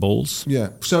the handballs. Yeah.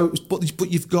 So,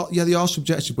 but you've got they are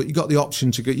subjective, but you've got the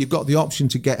option to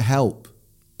get help.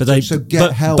 But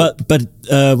help. But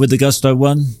with the Gusto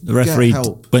one, the referee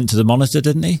went to the monitor,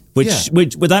 didn't he? Which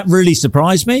that really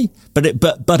surprised me. But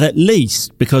at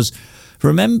least, because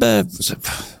remember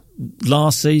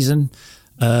last season,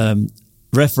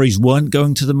 referees weren't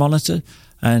going to the monitor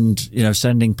and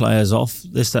sending players off,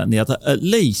 this, that, and the other. At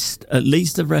least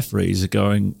the referees are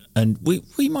going, and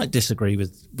we might disagree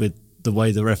with the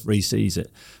way the referee sees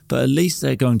it, but at least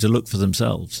they're going to look for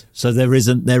themselves. So there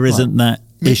isn't that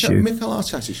issue. Mikel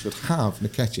Arteta should have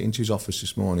Nketiah into his office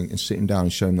this morning and sit him down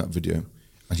and show him that video,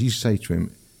 and he say to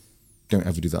him, "Don't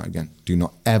ever do that again. Do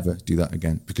not ever do that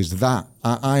again." Because that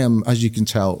I am, as you can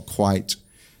tell, quite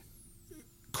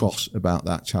cross about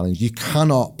that challenge.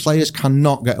 Players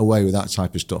cannot get away with that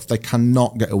type of stuff. They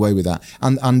cannot get away with that.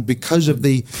 And because of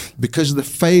the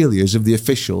failures of the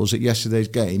officials at yesterday's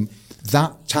game,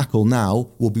 that tackle now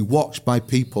will be watched by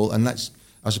people, and let's,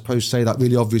 I suppose, say that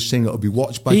really obvious thing, it'll be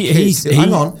watched by kids.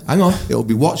 Hang on. It'll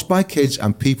be watched by kids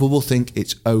and people will think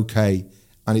it's okay.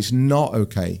 And it's not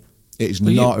okay. It is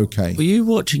not okay. Were you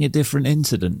watching a different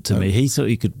incident to me? He thought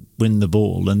he could win the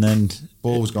ball and then...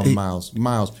 Ball was gone miles.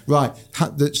 Right.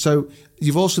 So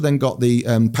you've also then got the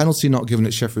penalty not given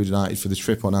at Sheffield United for the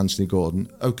trip on Anthony Gordon.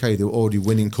 Okay, they were already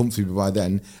winning comfortably by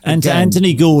then. And again,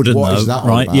 Anthony Gordon, what though, is that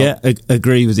right? about? Yeah,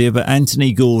 agree with you. But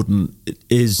Anthony Gordon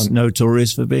is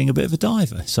notorious for being a bit of a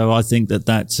diver. So I think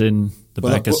that's in the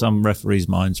back of some referees'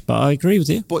 minds. But I agree with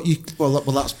you. But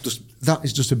that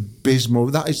is just abysmal.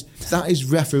 That is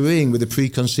refereeing with a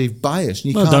preconceived bias.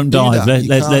 You can't don't dive. Do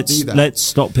that. Let's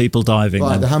stop people diving.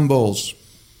 Right, then. the handballs.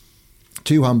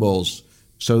 2 handballs.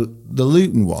 So the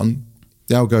Luton one,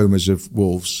 the Al Gomez of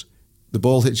Wolves, the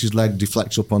ball hits his leg,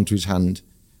 deflects up onto his hand,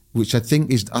 which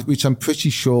I'm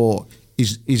pretty sure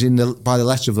is by the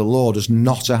letter of the law, does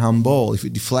not a handball if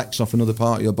it deflects off another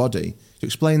part of your body. So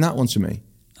explain that one to me.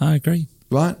 I agree.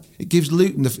 Right? It gives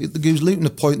Luton a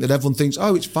point that everyone thinks,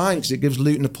 it's fine because it gives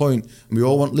Luton a point, and we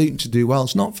all want Luton to do well.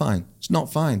 It's not fine. It's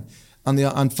not fine.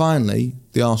 And finally,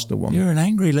 the Arsenal one. You're an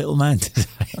angry little man today.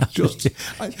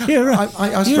 You're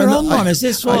on one. Is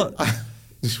this what?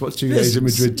 This is what 2 days in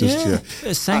Madrid does to you.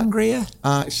 Sangria.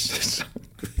 Sangria.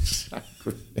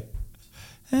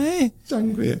 Hey,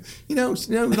 sangria.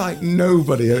 Like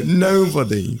nobody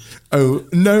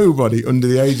under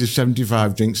the age of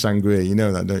 75 drinks sangria. You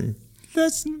know that, don't you?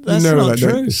 That's not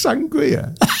true.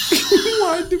 Sangria.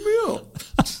 Winding me up.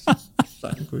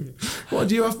 Sangria. What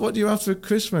do you have for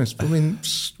Christmas? I mean,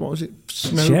 what was it?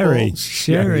 Snowballs?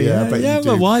 Sherry. Yeah,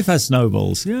 my wife has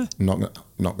snowballs. Yeah. Not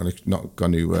going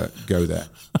to go there.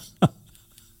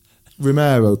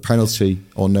 Romero, penalty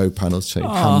or no penalty?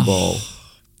 Handball.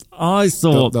 I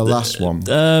thought the last one.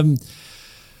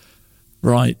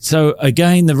 Right. So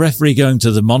again, the referee going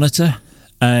to the monitor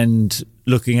and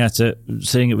looking at it,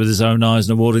 seeing it with his own eyes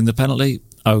and awarding the penalty.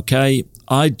 Okay.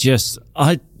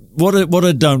 What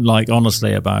I don't like,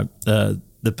 honestly, about the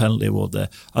penalty award there,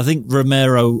 I think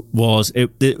Romero was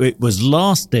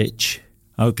last ditch.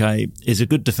 Okay, he's a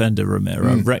good defender,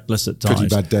 Romero, reckless at times.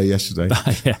 Pretty bad day yesterday.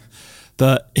 Yeah.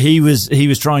 But he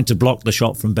was trying to block the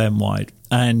shot from Ben White,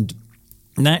 and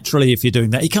naturally, if you're doing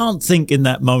that, he can't think in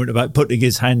that moment about putting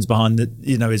his hands behind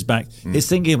his back. He's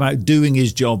thinking about doing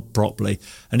his job properly,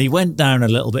 and he went down a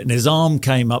little bit, and his arm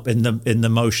came up in the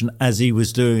motion as he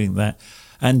was doing that.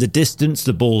 And the distance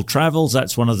the ball travels,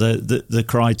 that's one of the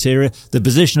criteria. The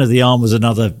position of the arm was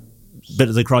another bit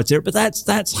of the criteria. But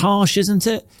that's harsh, isn't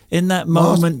it? In that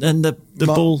moment, and the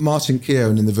ball. Martin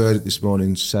Keown in the verdict this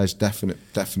morning says definite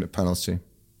penalty.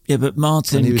 Yeah, but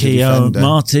Martin Keown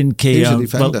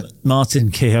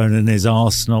and his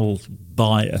Arsenal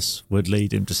bias would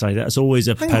lead him to say that. It's always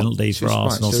a penalty for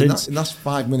Arsenal. Right. So in the last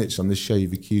 5 minutes on this show,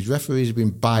 you've accused referees have been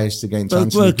biased against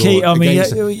Anthony Gordon.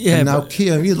 And now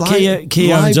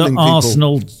Keown's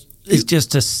Arsenal is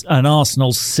just an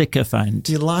Arsenal sycophant.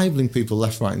 You're libeling people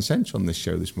left, right and centre on this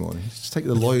show this morning. It's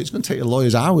going to take the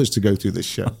lawyers hours to go through this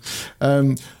show.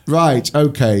 Right,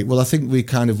 okay. Well, I think we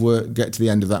kind of get to the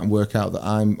end of that and work out that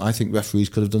I think referees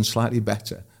could have done slightly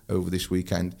better over this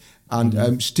weekend.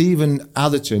 And Stephen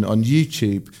Atherton on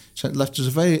YouTube left us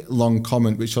a very long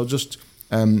comment, which I'll just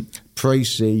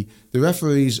précis. The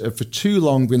referees have for too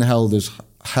long been held as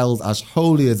held as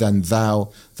holier than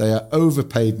thou. They are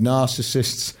overpaid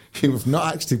narcissists who have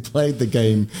not actually played the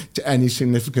game to any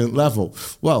significant level.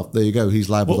 Well, there you go. He's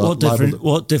liable.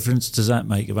 What difference does that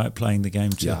make about playing the game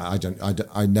to? Yeah,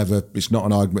 I never. It's not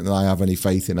an argument that I have any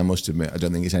faith in. I must admit, I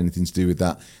don't think it's anything to do with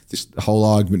that. This whole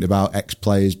argument about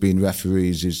ex-players being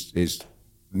referees is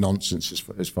nonsense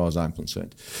as far as I'm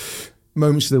concerned.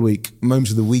 Moments of the week,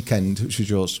 moments of the weekend. Which was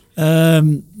yours?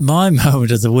 My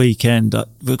moment of the weekend.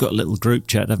 We've got a little group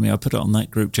chat, haven't we? I put it on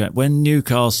that group chat when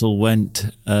Newcastle went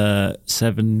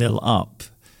 7-0 up.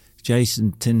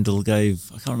 Jason Tindall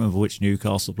gave, I can't remember which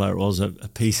Newcastle player it was, a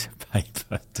piece of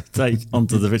paper to take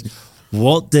onto the pitch.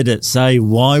 What did it say?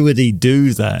 Why would he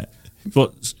do that?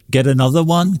 What, get another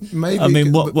one? Maybe. I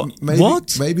mean,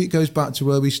 what? Maybe it goes back to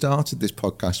where we started this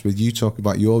podcast with you talking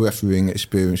about your refereeing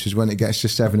experiences. When it gets to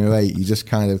 7 or 8, you just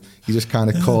kind of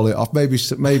call it off. Maybe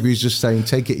he's just saying,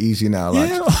 take it easy now,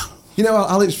 lads. Yeah. You know,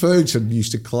 Alex Ferguson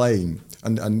used to claim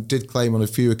and did claim on a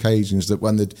few occasions that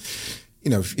when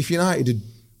if United had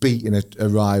beaten a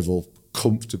rival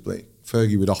comfortably,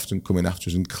 Fergie would often come in after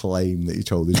us and claim that he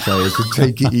told his players to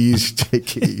take it easy,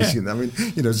 take it easy. And I mean,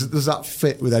 does that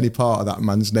fit with any part of that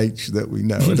man's nature that we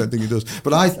know? I don't think it does.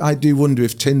 But I do wonder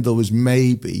if Tyndall was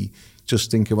maybe just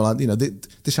thinking, well,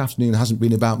 this afternoon hasn't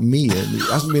been about me.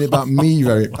 It hasn't been about me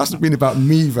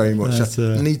very much.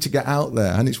 I need to get out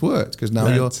there, and it's worked because now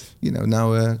now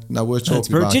we're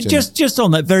talking about it. Just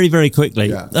on that very, very quickly.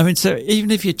 Yeah. I mean, so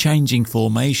even if you're changing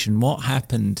formation, what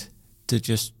happened to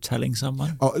just telling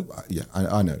someone? Oh yeah,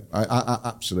 I know. I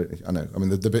absolutely, I know. I mean,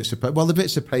 the bits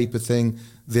of paper thing,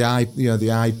 the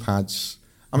iPads.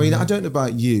 I mean, I don't know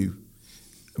about you,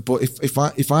 but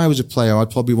if I was a player, I'd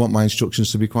probably want my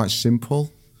instructions to be quite simple.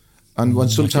 And when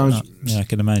sometimes, I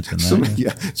can imagine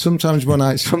that. Sometimes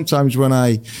when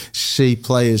I see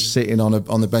players sitting on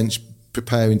the bench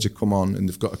preparing to come on, and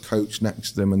they've got a coach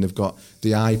next to them, and they've got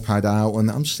the iPad out, and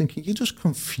I'm just thinking, you're just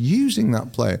confusing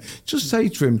that player. Just say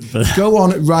to him, go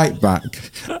on at right back,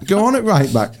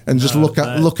 and just look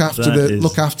after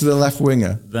the left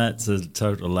winger. That's a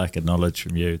total lack of knowledge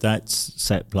from you. That's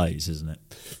set plays, isn't it?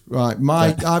 Right,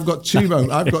 I've got two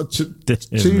moments. I've got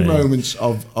two moments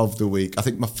of the week. I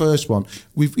think my first one,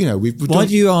 we've Why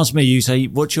do you ask me? You say,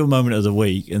 "What's your moment of the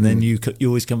week?" and then you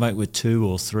always come back with 2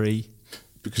 or 3.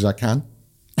 Because I can.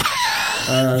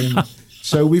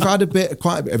 So we've had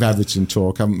quite a bit of Everton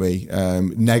talk, haven't we?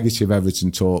 Negative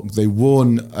Everton talk. They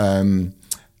won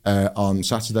on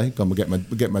Saturday. God, we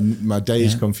get my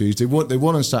days confused. They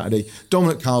won on Saturday.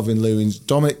 Dominic Calvert-Lewin's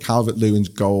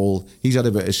goal. He's had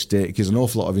a bit of stick. He's an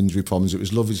awful lot of injury problems. It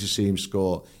was lovely to see him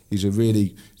score. He's a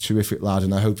really terrific lad,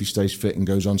 and I hope he stays fit and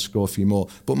goes on to score a few more.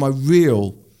 But my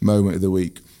real moment of the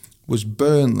week was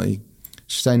Burnley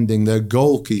sending their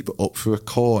goalkeeper up for a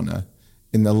corner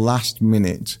in the last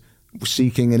minute,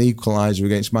 seeking an equaliser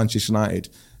against Manchester United,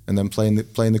 and then playing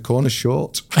the corner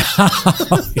short.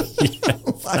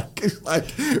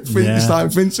 It's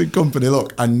like Vincent Kompany.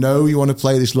 Look, I know you want to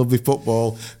play this lovely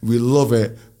football. We love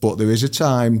it, but there is a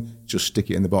time. Just stick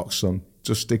it in the box, son.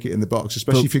 Just stick it in the box,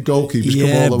 especially if your goalkeepers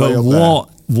come all the way up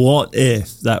there. What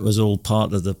if that was all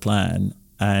part of the plan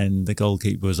and the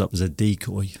goalkeeper was up as a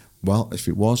decoy? Well, if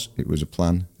it was a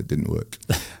plan that didn't work.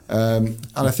 And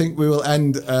I think we will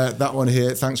end that one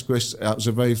here. Thanks, Chris. That was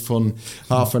a very fun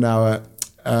half an hour.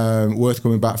 Worth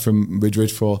coming back from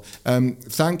Madrid for.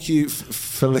 Thank you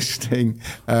for listening.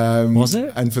 Was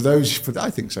it? And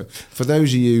I think so. For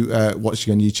those of you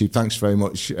watching on YouTube, thanks very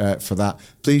much for that.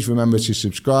 Please remember to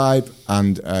subscribe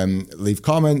and leave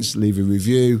comments, leave a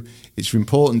review. It's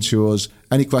important to us.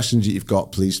 Any questions that you've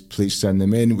got, please send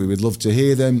them in. We would love to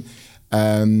hear them.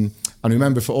 And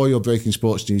remember, for all your breaking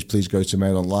sports news, please go to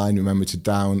Mail Online. Remember to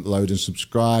download and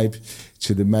subscribe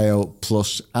to the Mail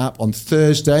Plus app. On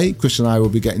Thursday, Chris and I will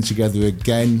be getting together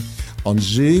again on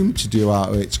Zoom to do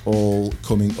our It's All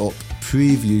Coming Up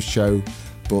preview show.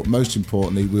 But most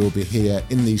importantly, we'll be here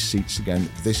in these seats again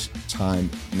this time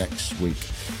next week.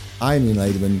 I'm Ian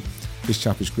Laderman, this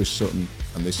chap is Chris Sutton,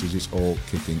 and this is It's All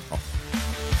Kicking Off.